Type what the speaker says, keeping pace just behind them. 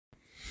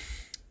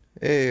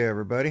Hey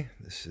everybody,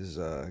 this is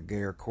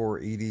Gayer Core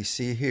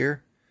EDC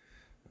here.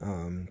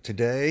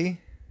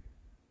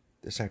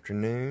 This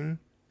afternoon,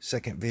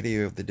 second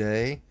video of the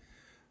day.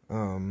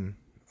 I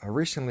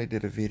recently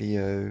did a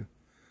video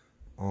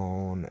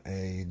on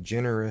a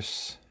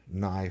generous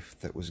knife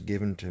that was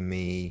given to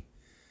me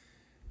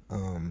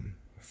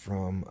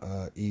from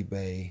a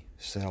eBay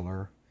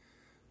seller.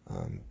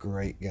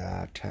 Great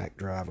guy, tack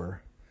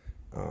driver.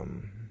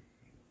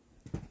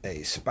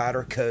 A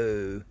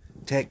Spyderco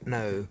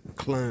Techno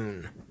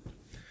Clone,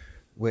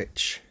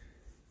 which,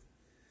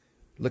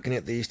 looking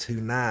at these two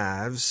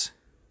knives,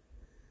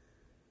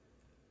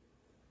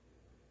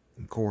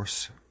 of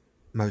course,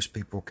 most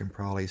people can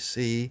probably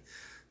see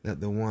that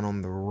the one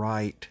on the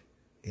right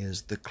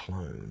is the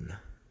clone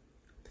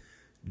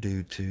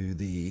due to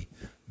the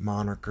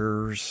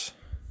monikers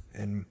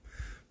and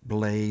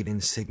blade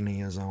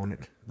insignias on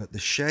it, but the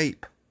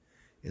shape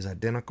is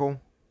identical.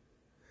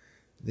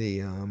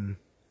 The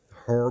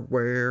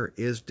hardware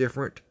is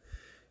different.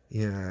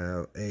 You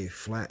have a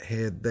flat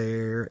head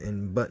there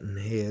and button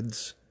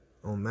heads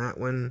on that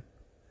one.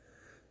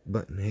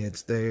 Button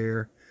heads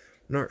there.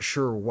 Not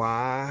sure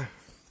why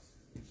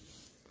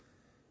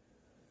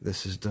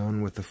this is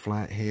done with a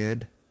flat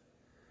head,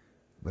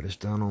 but it's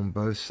done on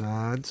both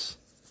sides.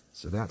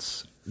 So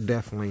that's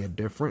definitely a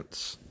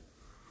difference.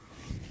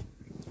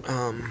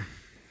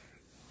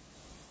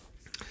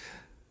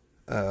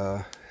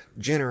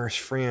 Generous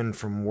friend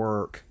from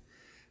work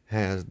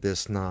has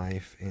this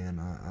knife,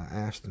 and I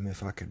asked him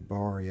if I could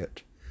borrow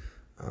it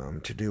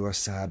to do a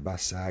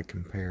side-by-side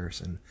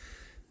comparison.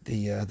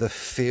 The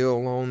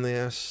feel on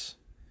this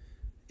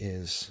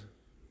is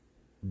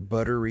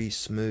buttery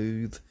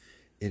smooth.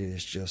 It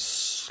is just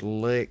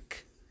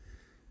slick,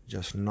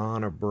 just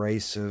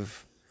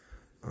non-abrasive.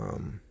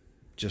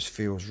 Just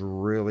feels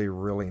really,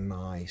 really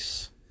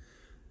nice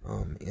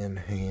in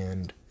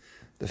hand.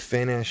 The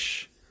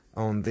finish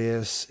on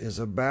this is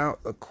about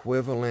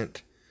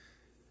equivalent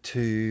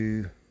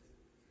to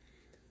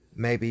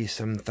maybe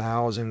some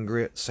 1000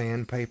 grit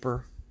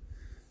sandpaper,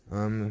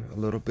 a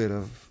little bit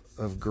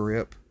of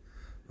grip.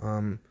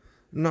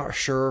 Not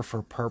sure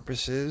for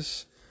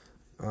purposes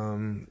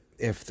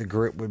if the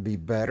grip would be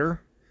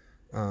better,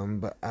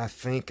 but I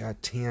think I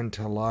tend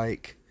to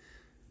like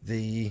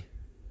the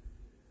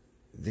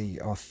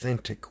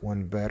authentic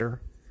one better.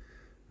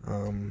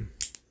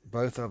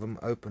 Both of them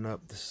open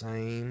up the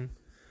same.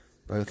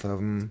 Both of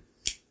them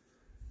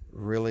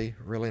really,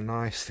 really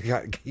nice.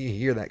 You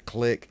hear that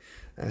click?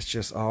 That's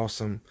just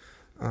awesome.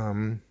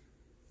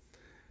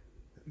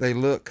 They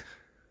look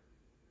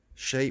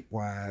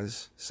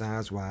shape-wise,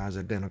 size-wise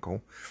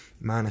identical,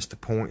 minus the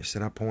points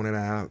that I pointed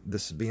out.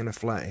 This being a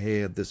flat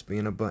head, this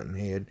being a button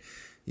head.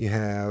 You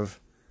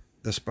have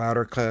the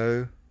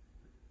Spyderco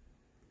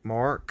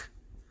mark,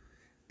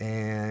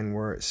 and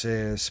where it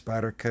says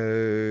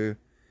Spyderco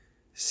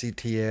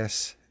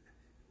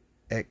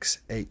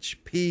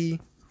CTS-XHP,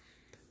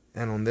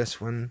 and on this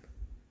one,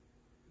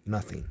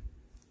 nothing.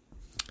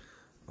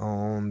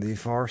 On the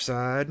far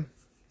side,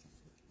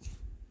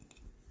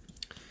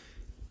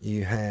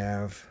 you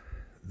have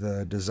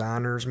the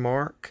designer's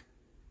mark,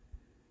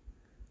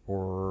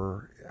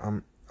 or I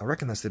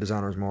reckon that's the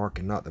designer's mark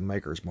and not the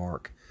maker's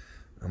mark.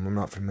 I'm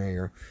not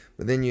familiar.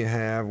 But then you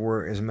have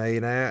where it is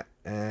made at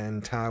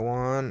in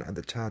Taiwan at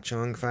the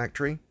Taichung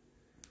factory.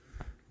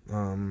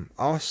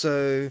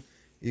 Also,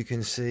 you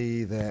can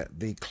see that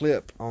the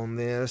clip on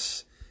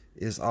this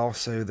is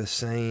also the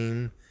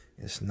same.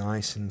 It's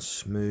nice and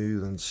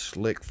smooth and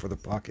slick for the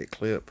pocket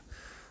clip.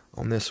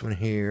 On this one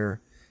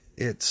here,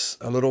 it's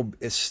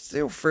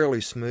still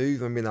fairly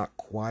smooth. Maybe not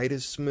quite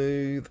as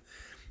smooth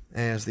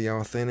as the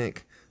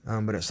authentic,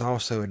 but it's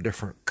also a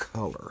different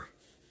color.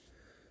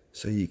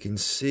 So you can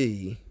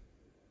see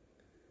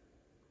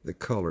the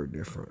color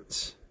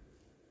difference.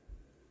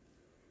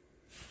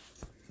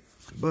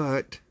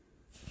 But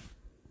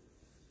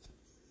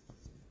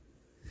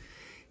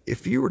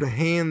if you were to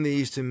hand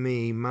these to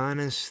me,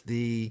 minus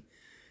the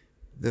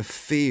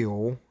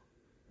feel,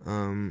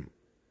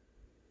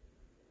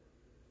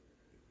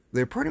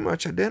 they're pretty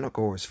much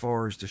identical as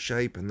far as the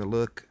shape and the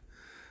look.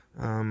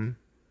 I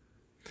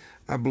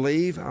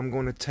believe I'm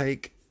going to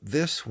take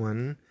this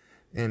one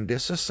and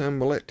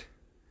disassemble it,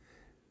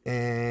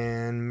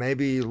 and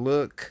maybe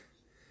look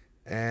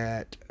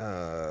at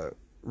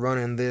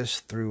running this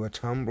through a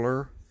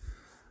tumbler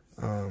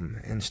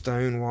and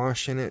stone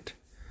washing it.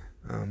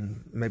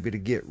 Maybe to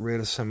get rid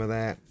of some of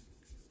that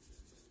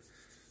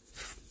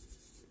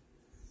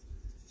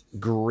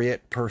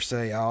grit per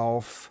se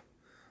off.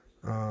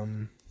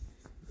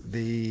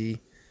 The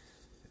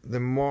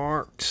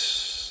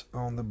marks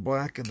on the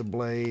back of the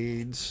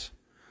blades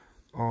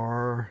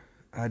are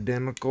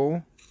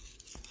identical.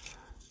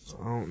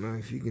 I don't know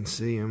if you can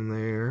see them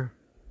there.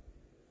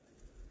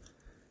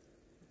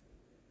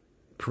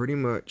 Pretty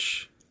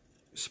much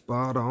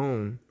spot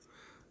on.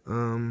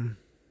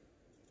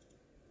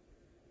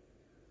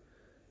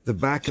 The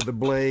back of the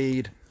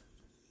blade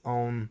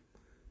on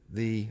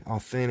the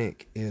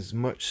authentic is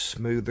much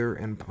smoother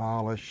and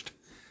polished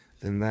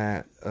than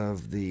that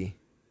of the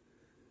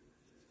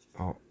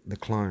the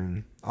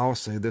clone.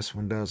 Also, this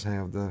one does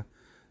have the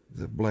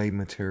blade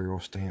material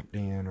stamped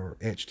in or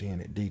etched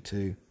in at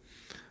D2.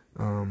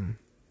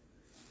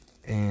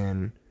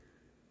 And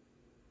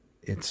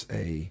it's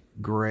a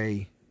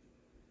gray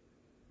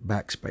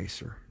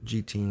backspacer,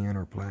 GTN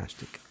or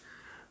plastic.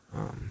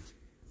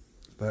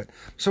 But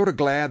sort of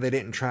glad they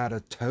didn't try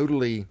to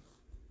totally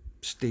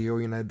steal.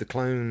 You know, the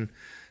clone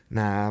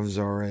knives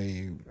are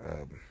a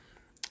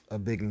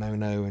big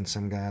no-no in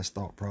some guy's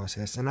thought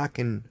process, and I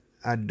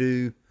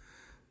do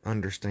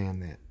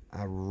understand that.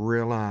 I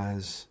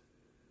realize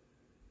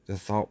the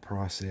thought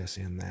process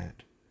in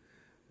that,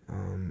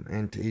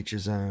 and to each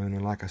his own.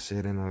 And like I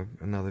said in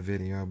another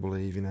video, I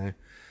believe, you know,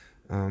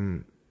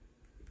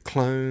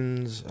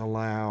 clones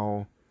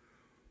allow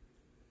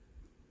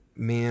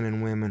men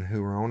and women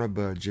who are on a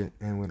budget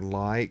and would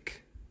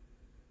like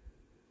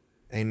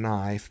a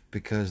knife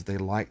because they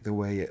like the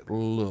way it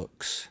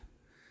looks,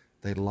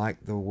 they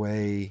like the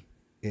way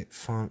it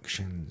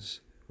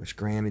functions, which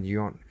granted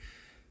you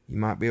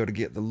might be able to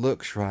get the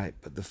looks right,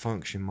 but the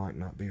function might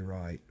not be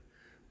right,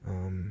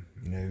 you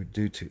know,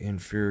 due to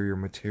inferior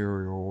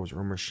materials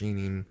or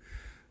machining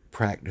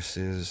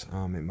practices.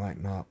 It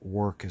might not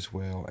work as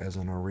well as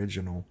an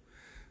original,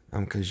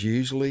 because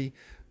usually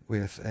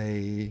with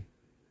a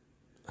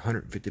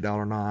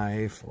 $150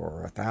 knife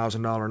or a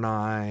 $1,000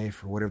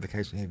 knife or whatever the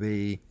case may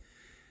be,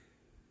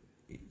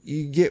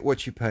 you get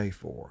what you pay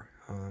for.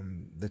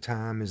 The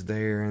time is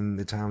there, and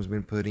the time's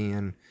been put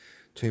in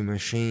to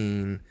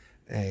machine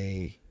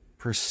a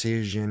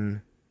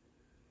precision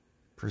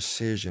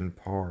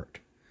part,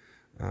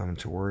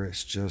 to where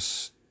it's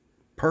just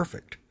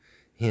perfect.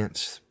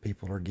 Hence,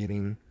 people are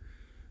getting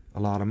a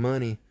lot of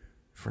money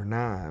for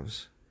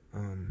knives.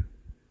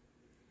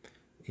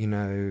 You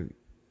know,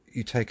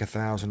 you take a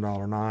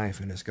 $1,000 knife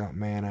and it's got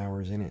man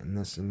hours in it and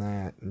this and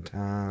that and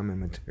time and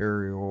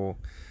material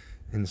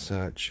and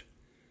such.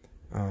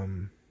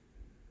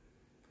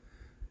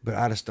 But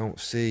I just don't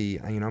see,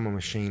 you know, I'm a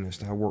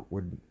machinist. I work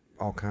with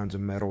all kinds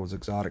of metals,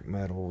 exotic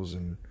metals,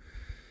 and,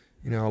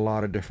 you know, a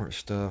lot of different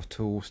stuff,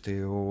 tool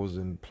steels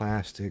and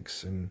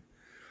plastics. And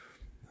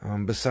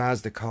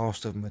besides the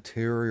cost of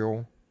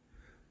material,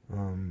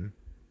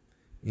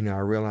 you know, I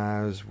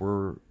realize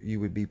where you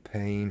would be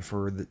paying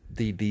for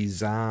the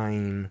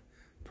design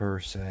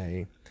per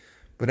se,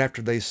 but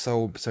after they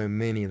sold so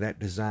many, that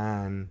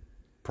design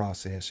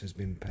process has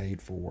been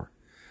paid for.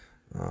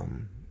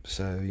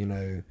 So, you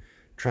know,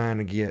 trying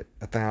to get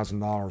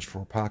 $1,000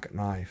 for a pocket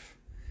knife,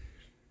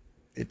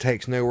 it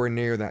takes nowhere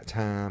near that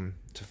time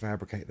to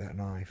fabricate that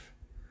knife.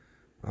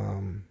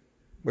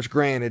 Which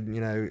granted,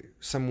 you know,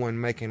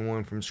 someone making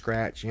one from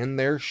scratch in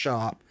their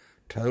shop,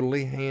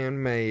 totally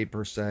handmade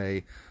per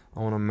se,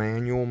 on a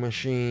manual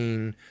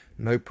machine,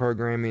 no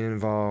programming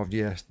involved,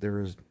 yes, there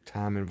is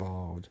time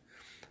involved.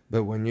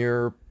 But when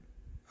you're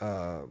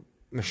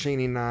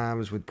machining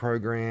knives with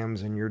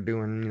programs and you're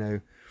doing, you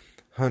know,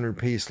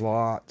 100-piece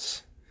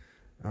lots,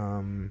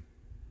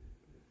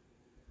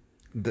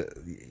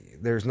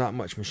 there's not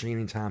much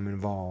machining time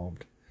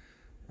involved.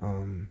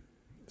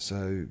 So,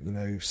 you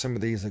know, some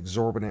of these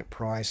exorbitant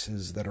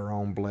prices that are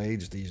on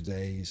blades these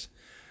days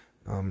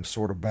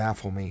sort of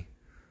baffle me.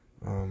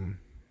 And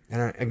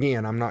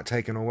again, I'm not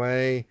taking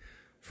away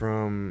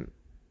from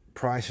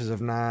prices of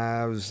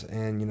knives,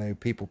 and, you know,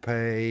 people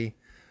pay.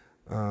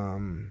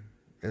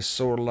 It's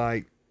sort of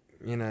like,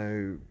 you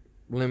know,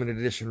 limited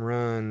edition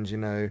runs, you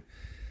know,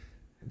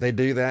 they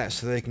do that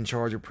so they can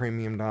charge a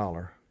premium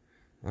dollar.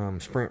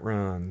 Sprint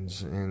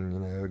runs and, you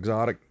know,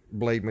 exotic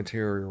blade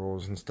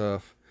materials and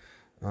stuff.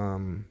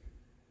 You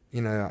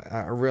know,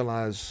 I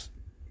realize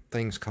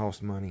things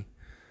cost money.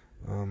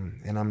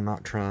 And I'm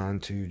not trying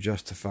to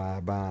justify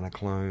buying a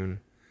clone.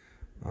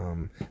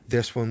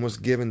 This one was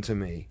given to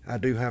me. I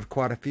do have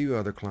quite a few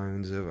other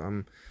clones.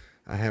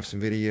 I have some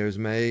videos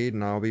made,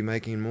 and I'll be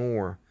making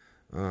more.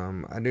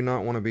 I do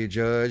not want to be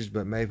judged,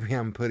 but maybe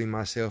I'm putting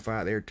myself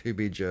out there to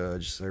be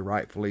judged, so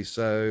rightfully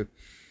so.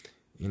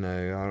 You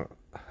know,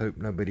 I hope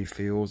nobody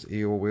feels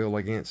ill will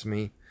against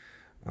me.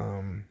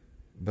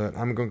 But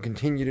I'm going to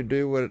continue to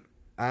do what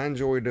I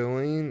enjoy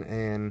doing,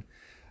 and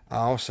I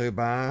also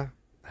buy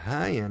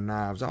high-end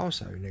knives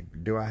also.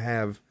 Do I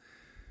have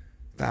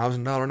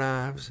 $1,000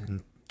 knives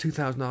and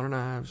 $2,000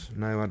 knives?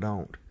 No, I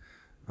don't.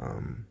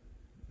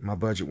 My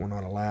budget will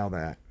not allow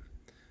that.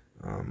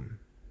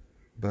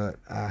 But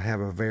I have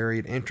a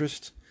varied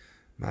interest.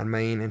 My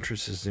main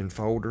interest is in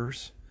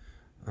folders.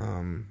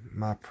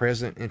 My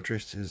present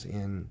interest is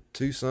in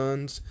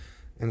Tucson's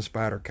and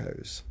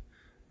Spyderco's.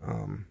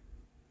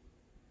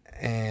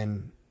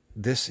 And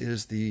this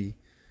is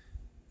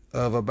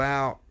of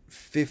about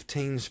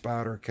 15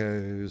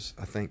 Spyderco's,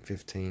 I think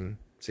 15,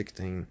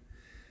 16.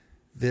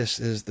 This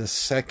is the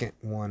second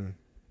one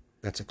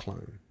that's a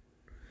clone.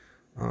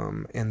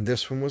 And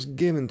this one was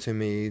given to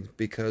me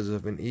because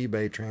of an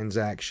eBay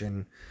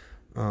transaction.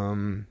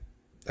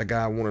 A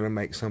guy wanted to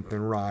make something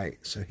right,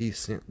 so he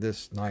sent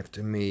this knife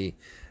to me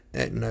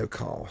at no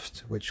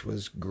cost, which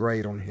was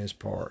great on his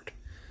part.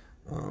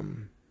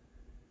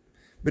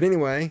 But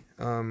anyway,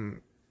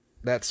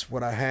 that's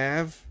what I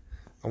have.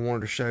 I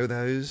wanted to show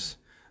those.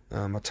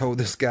 I told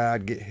this guy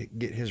I'd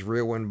get his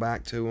real one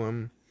back to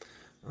him.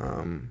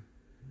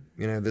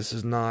 You know, this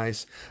is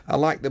nice. I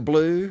like the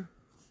blue.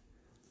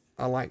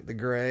 I like the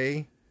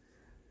gray.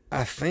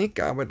 I think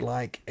I would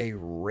like a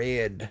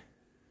red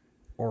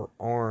or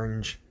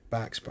orange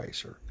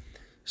backspacer.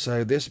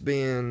 So this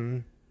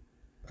being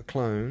a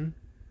clone,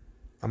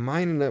 I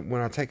might end up,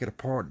 when I take it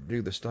apart to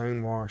do the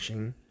stone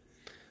washing,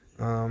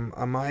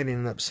 I might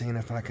end up seeing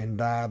if I can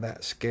dye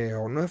that scale.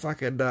 I don't know if I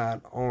could dye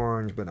it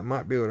orange, but I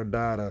might be able to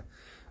dye it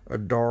a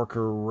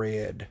darker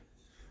red.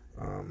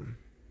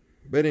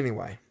 But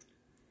anyway,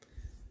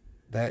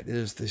 that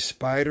is the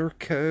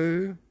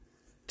Spyderco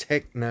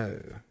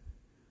Techno.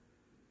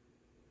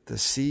 The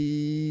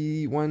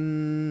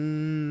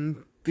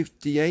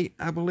C158,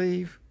 I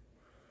believe.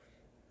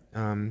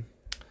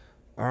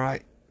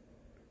 Alright.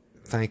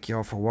 Thank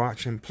y'all for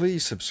watching.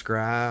 Please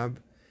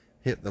subscribe.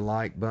 Hit the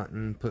like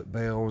button. Put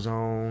bells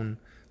on.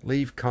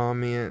 Leave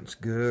comments,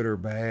 good or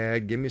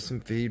bad. Give me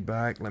some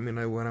feedback. Let me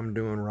know what I'm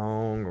doing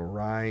wrong or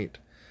right.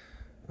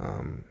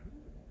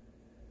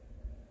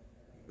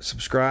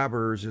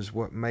 Subscribers is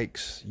what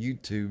makes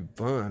YouTube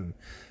fun.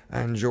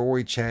 I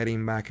enjoy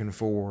chatting back and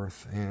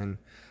forth, and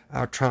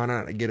I'll try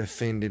not to get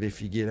offended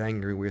if you get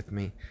angry with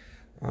me.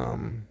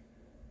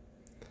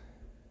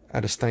 I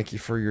just thank you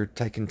for your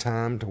taking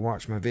time to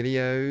watch my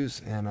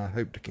videos, and I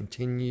hope to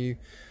continue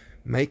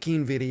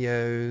making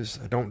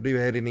videos. I don't do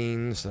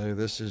editing, so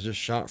this is just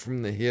shot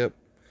from the hip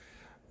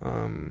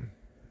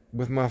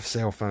with my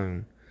cell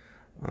phone.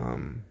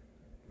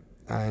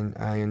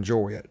 I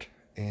enjoy it,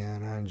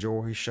 and I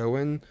enjoy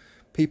showing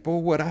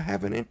people what I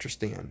have an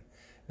interest in,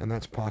 and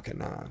that's pocket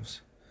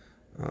knives.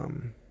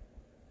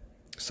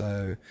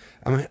 So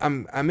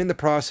I'm in the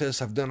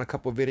process. I've done a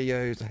couple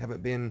videos. I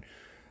haven't been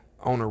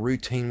on a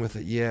routine with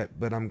it yet,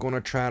 but I'm going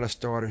to try to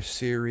start a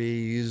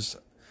series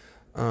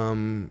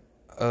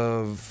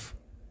of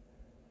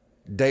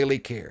daily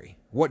carry.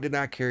 What did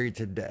I carry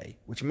today?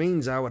 Which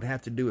means I would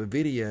have to do a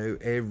video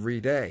every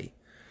day.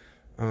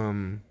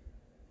 And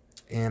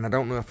I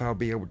don't know if I'll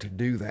be able to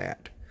do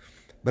that,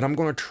 but I'm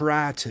going to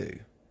try to.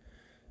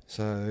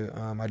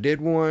 So I did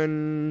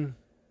one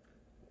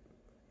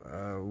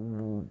a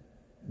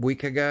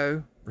week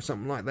ago or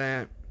something like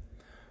that.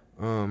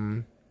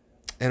 And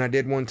I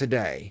did one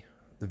today,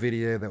 the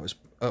video that was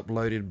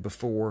uploaded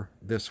before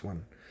this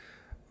one.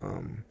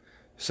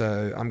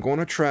 So I'm going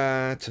to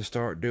try to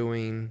start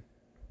doing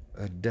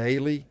a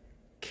daily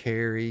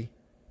carry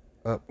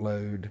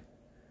upload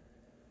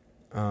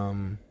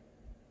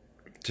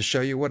to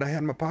show you what I had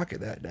in my pocket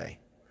that day.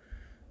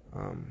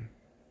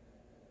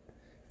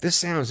 This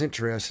sounds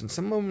interesting.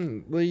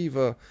 Someone leave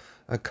a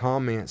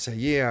comment, say,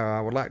 yeah,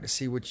 I would like to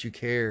see what you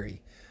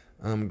carry.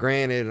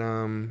 Granted,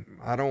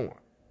 I don't,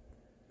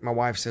 my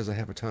wife says I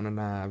have a ton of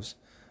knives,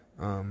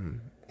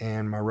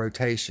 and my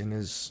rotation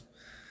is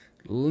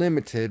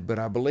limited, but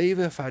I believe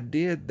if I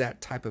did that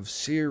type of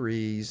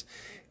series,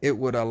 it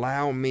would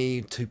allow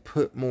me to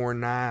put more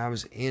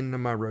knives into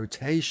my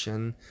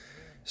rotation,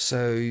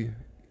 so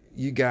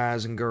you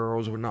guys and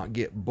girls would not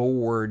get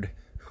bored,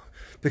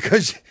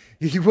 because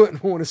you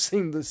wouldn't want to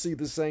seem to see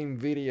the same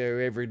video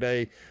every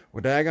day.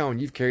 Well, daggone,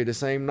 you've carried the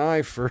same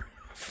knife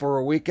for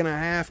a week and a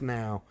half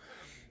now.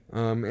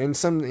 And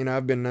some, you know,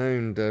 I've been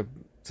known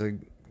to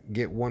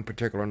get one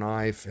particular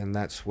knife, and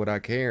that's what I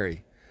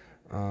carry.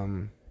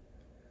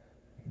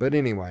 But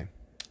anyway,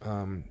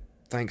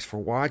 thanks for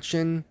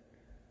watching.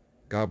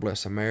 God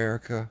bless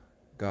America.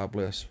 God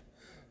bless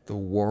the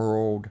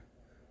world.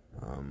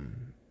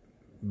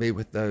 Be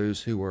with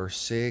those who are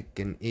sick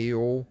and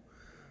ill.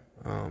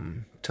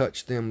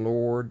 Touch them,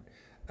 Lord.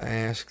 I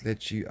ask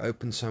that you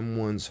open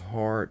someone's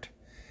heart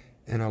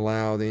and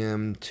allow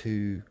them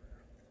to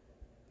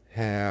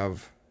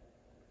have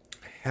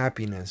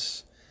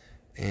happiness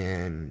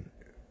and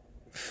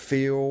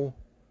feel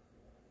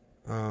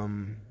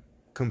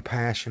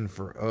compassion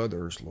for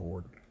others,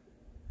 Lord.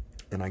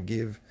 And I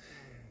give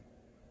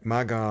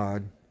my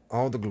God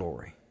all the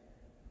glory.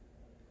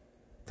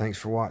 Thanks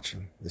for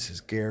watching. This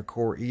is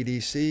Core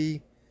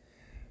EDC.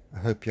 I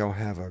hope y'all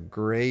have a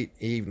great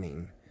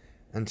evening.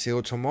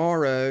 Until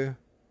tomorrow,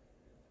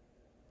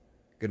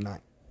 good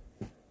night.